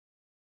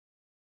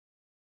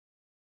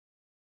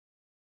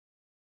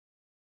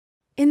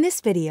In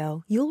this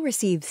video, you'll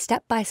receive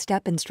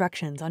step-by-step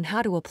instructions on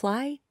how to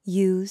apply,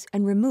 use,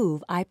 and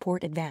remove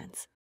iPort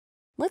Advance.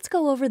 Let's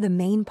go over the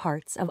main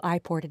parts of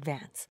iPort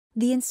Advance.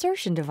 The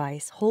insertion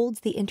device holds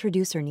the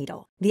introducer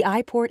needle. The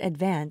iPort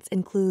Advance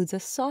includes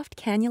a soft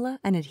cannula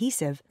and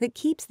adhesive that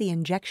keeps the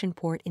injection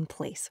port in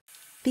place.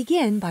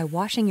 Begin by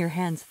washing your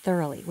hands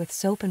thoroughly with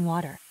soap and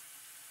water.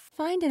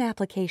 Find an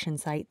application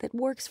site that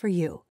works for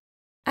you.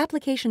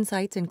 Application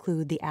sites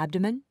include the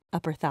abdomen,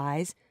 upper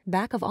thighs,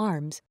 back of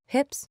arms,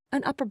 hips,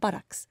 and upper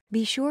buttocks.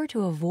 Be sure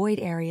to avoid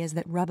areas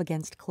that rub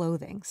against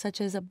clothing, such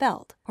as a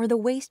belt or the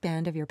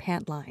waistband of your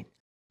pant line.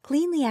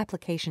 Clean the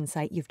application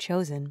site you've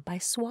chosen by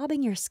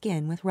swabbing your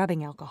skin with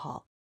rubbing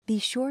alcohol. Be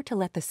sure to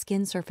let the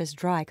skin surface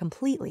dry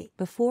completely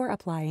before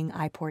applying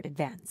iPort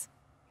Advance.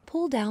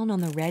 Pull down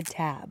on the red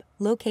tab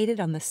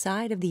located on the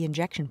side of the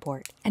injection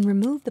port and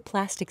remove the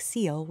plastic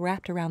seal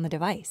wrapped around the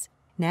device.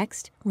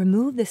 Next,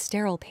 remove the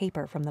sterile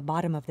paper from the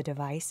bottom of the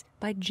device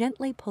by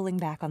gently pulling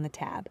back on the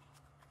tab.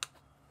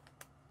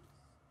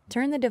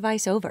 Turn the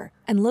device over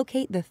and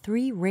locate the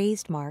 3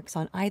 raised marks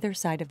on either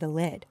side of the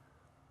lid.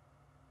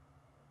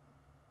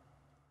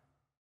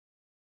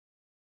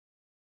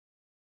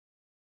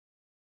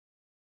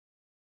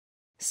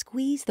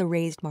 Squeeze the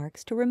raised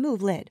marks to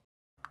remove lid.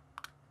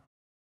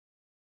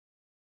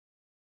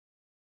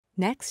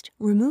 Next,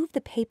 remove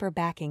the paper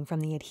backing from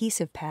the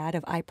adhesive pad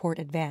of iPort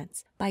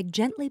Advance by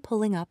gently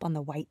pulling up on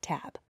the white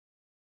tab.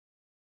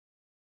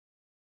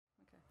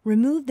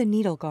 Remove the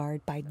needle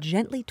guard by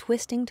gently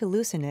twisting to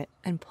loosen it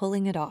and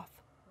pulling it off.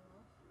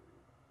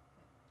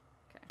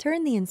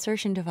 Turn the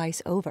insertion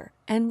device over,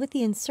 and with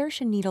the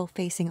insertion needle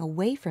facing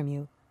away from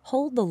you,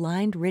 hold the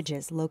lined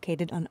ridges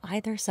located on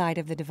either side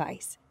of the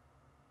device.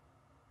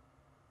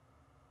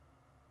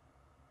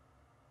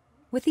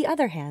 With the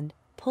other hand,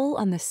 pull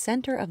on the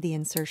center of the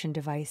insertion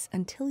device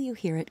until you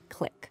hear it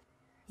click.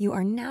 You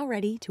are now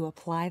ready to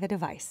apply the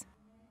device.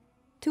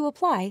 To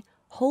apply,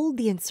 hold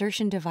the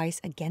insertion device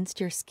against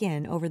your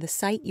skin over the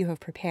site you have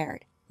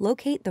prepared.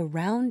 Locate the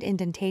round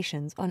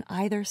indentations on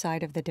either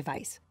side of the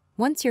device.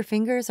 Once your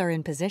fingers are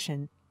in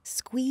position,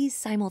 squeeze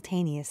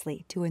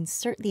simultaneously to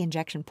insert the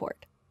injection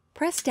port.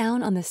 Press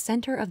down on the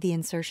center of the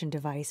insertion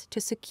device to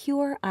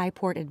secure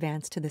iPort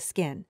Advance to the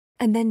skin,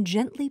 and then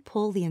gently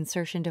pull the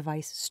insertion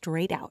device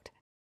straight out.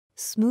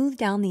 Smooth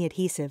down the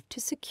adhesive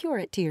to secure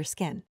it to your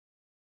skin.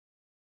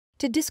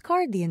 To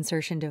discard the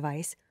insertion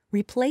device,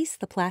 replace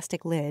the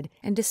plastic lid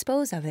and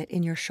dispose of it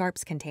in your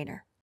sharps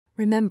container.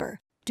 Remember,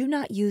 do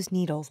not use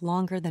needles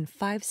longer than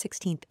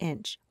 5/16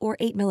 inch or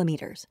 8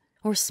 millimeters,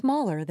 or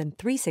smaller than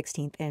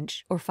 3/16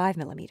 inch or 5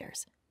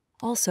 millimeters.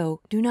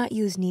 Also, do not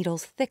use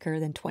needles thicker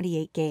than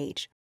 28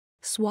 gauge.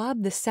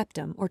 Swab the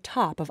septum or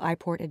top of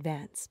iPort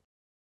Advance.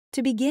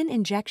 To begin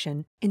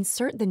injection,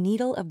 insert the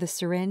needle of the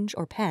syringe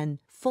or pen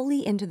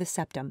fully into the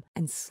septum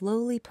and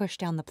slowly push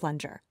down the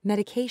plunger.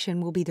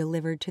 Medication will be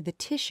delivered to the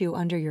tissue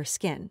under your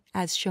skin,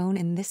 as shown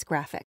in this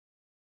graphic.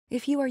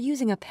 If you are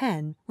using a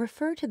pen,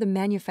 refer to the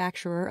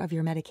manufacturer of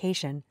your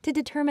medication to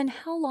determine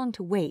how long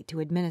to wait to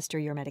administer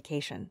your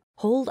medication.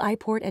 Hold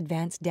iPort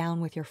Advance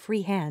down with your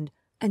free hand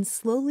and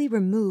slowly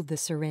remove the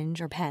syringe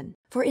or pen.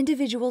 For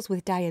individuals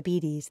with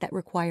diabetes that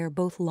require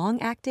both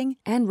long-acting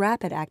and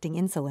rapid-acting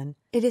insulin,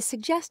 it is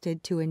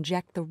suggested to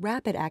inject the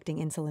rapid-acting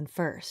insulin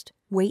first,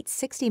 wait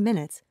 60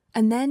 minutes,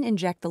 and then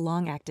inject the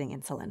long-acting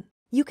insulin.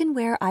 You can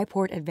wear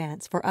iPort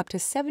Advance for up to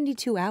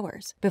 72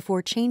 hours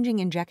before changing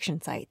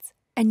injection sites,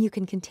 and you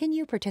can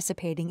continue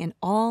participating in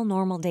all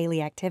normal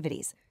daily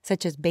activities,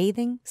 such as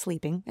bathing,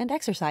 sleeping, and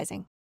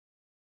exercising.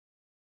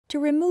 To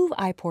remove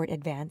iPort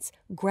Advance,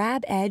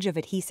 grab edge of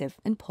adhesive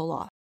and pull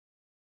off.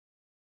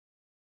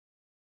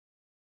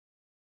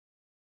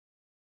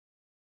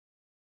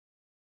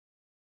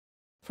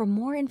 For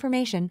more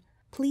information,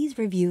 please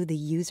review the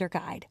user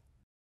guide.